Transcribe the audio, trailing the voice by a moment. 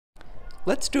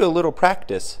Let's do a little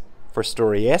practice for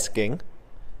story asking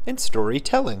and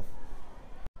storytelling.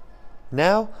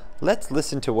 Now, let's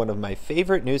listen to one of my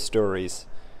favorite news stories.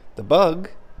 The bug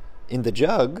in the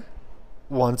jug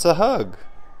wants a hug.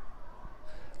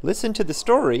 Listen to the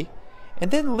story and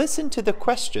then listen to the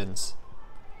questions.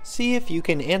 See if you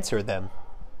can answer them.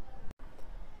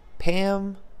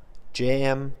 Pam,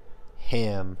 jam,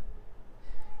 ham.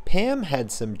 Pam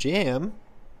had some jam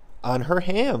on her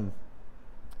ham.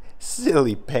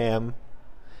 Silly Pam.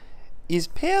 Is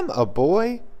Pam a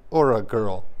boy or a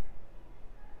girl?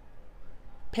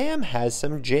 Pam has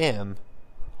some jam.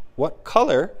 What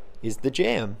color is the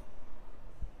jam?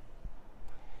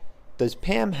 Does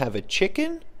Pam have a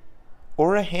chicken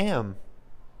or a ham?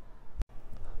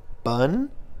 Bun,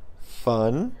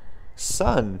 fun,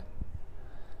 sun.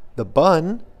 The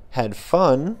bun had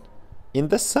fun in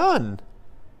the sun.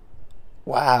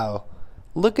 Wow,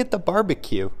 look at the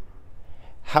barbecue.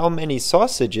 How many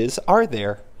sausages are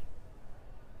there?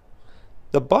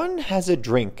 The bun has a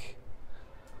drink.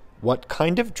 What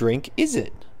kind of drink is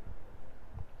it?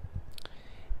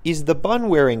 Is the bun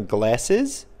wearing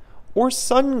glasses or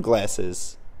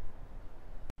sunglasses?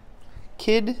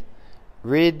 Kid,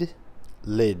 rid,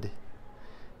 lid.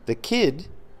 The kid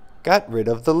got rid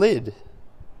of the lid.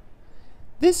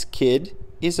 This kid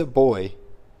is a boy.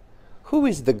 Who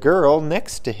is the girl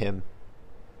next to him?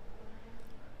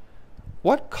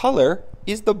 What color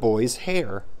is the boy's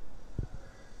hair?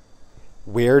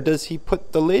 Where does he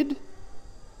put the lid?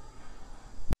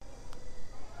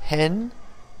 Hen,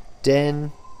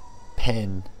 den,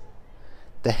 pen.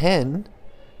 The hen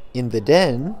in the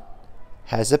den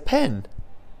has a pen.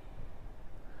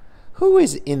 Who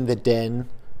is in the den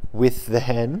with the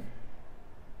hen?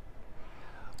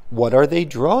 What are they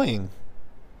drawing?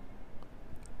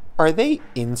 Are they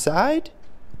inside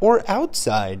or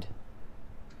outside?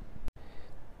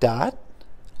 Dot,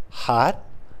 hot,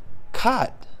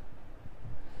 cot.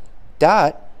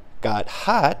 Dot got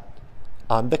hot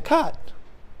on the cot.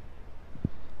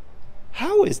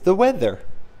 How is the weather?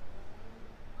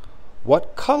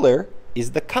 What color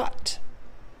is the cot?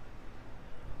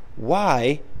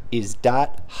 Why is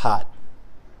Dot hot?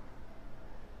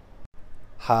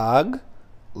 Hog,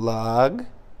 log,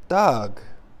 dog.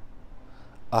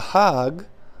 A hog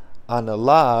on a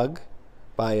log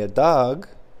by a dog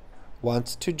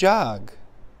wants to jog.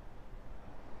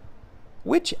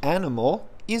 Which animal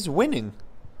is winning?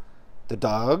 The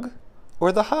dog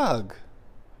or the hog?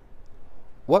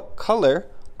 What color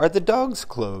are the dog's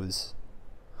clothes?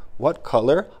 What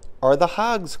color are the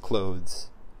hog's clothes?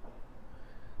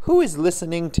 Who is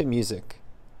listening to music?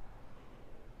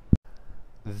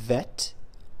 Vet,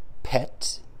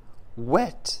 pet,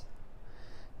 wet.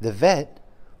 The vet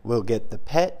will get the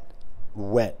pet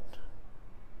wet.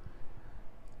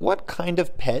 What kind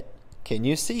of pet can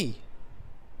you see?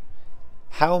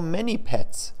 How many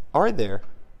pets are there?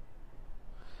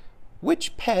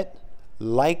 Which pet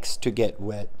likes to get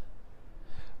wet?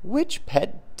 Which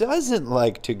pet doesn't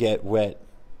like to get wet?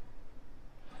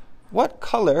 What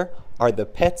color are the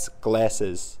pet's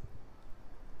glasses?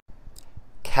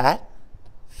 Cat,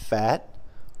 fat,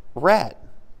 rat.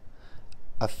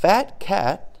 A fat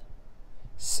cat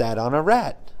sat on a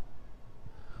rat.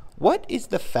 What is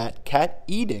the fat cat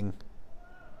eating?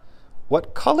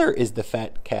 What color is the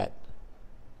fat cat?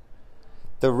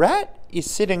 The rat is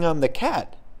sitting on the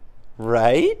cat,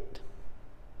 right?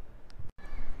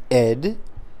 Ed,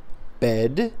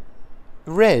 bed,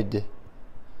 red.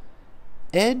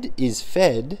 Ed is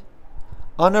fed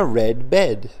on a red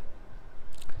bed.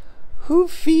 Who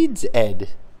feeds Ed?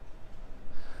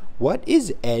 What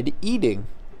is Ed eating?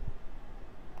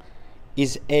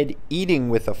 Is Ed eating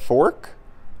with a fork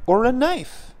or a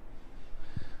knife?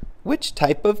 Which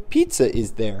type of pizza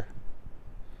is there?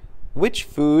 Which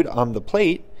food on the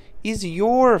plate is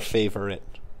your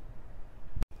favorite?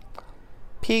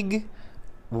 Pig,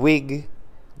 wig,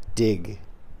 dig.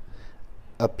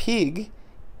 A pig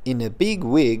in a big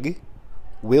wig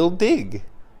will dig.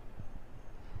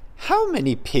 How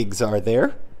many pigs are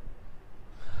there?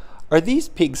 Are these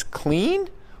pigs clean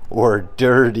or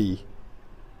dirty?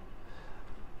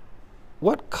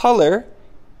 What color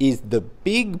is the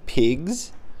big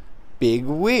pig's big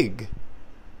wig?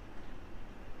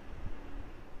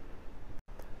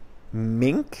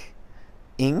 Mink,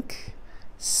 ink,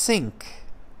 sink.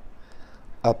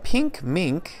 A pink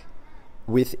mink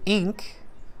with ink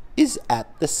is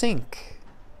at the sink.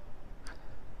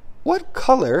 What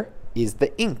color is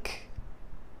the ink?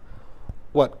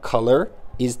 What color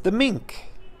is the mink?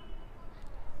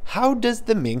 How does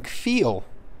the mink feel?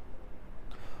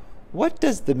 What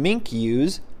does the mink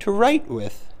use to write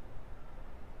with?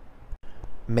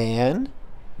 Man,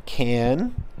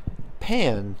 can,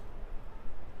 pan.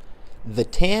 The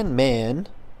tan man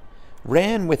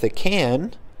ran with a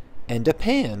can and a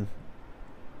pan.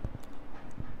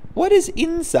 What is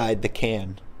inside the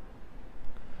can?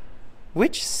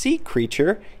 Which sea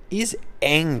creature is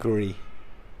angry?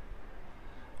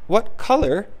 What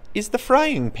color is the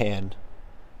frying pan?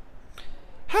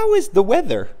 How is the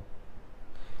weather?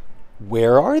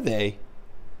 Where are they?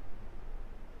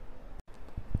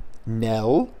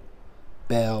 Nell,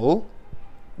 bell,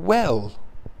 well.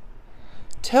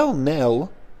 Tell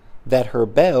Nell that her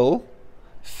bell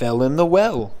fell in the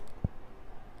well.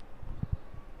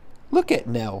 Look at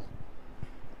Nell.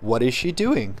 What is she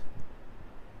doing?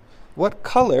 What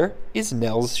color is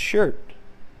Nell's shirt?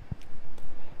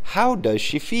 How does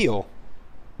she feel?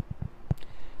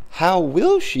 How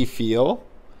will she feel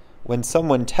when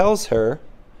someone tells her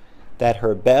that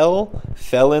her bell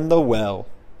fell in the well?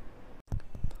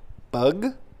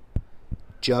 Bug,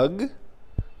 jug,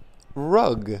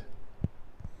 rug.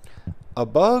 A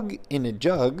bug in a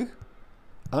jug,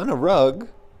 on a rug,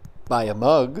 by a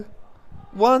mug,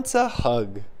 wants a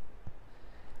hug.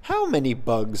 How many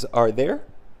bugs are there?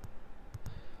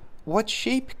 What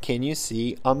shape can you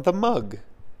see on the mug?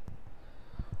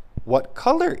 What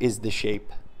color is the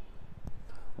shape?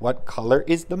 What color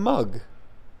is the mug?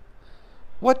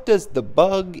 What does the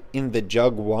bug in the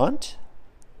jug want?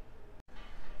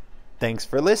 Thanks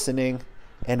for listening,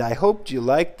 and I hoped you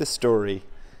liked the story.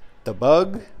 The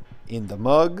bug in the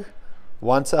mug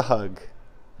wants a hug.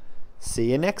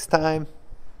 See you next time.